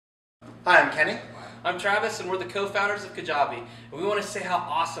Hi, I'm Kenny. I'm Travis, and we're the co-founders of Kajabi, and we want to say how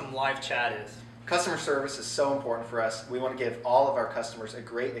awesome LiveChat is. Customer service is so important for us. We want to give all of our customers a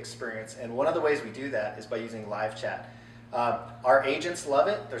great experience, and one of the ways we do that is by using LiveChat. Our agents love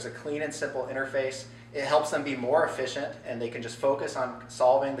it. There's a clean and simple interface. It helps them be more efficient, and they can just focus on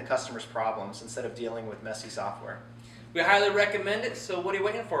solving the customer's problems instead of dealing with messy software. We highly recommend it, so what are you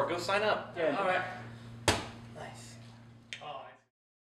waiting for? Go sign up. Yeah. All right.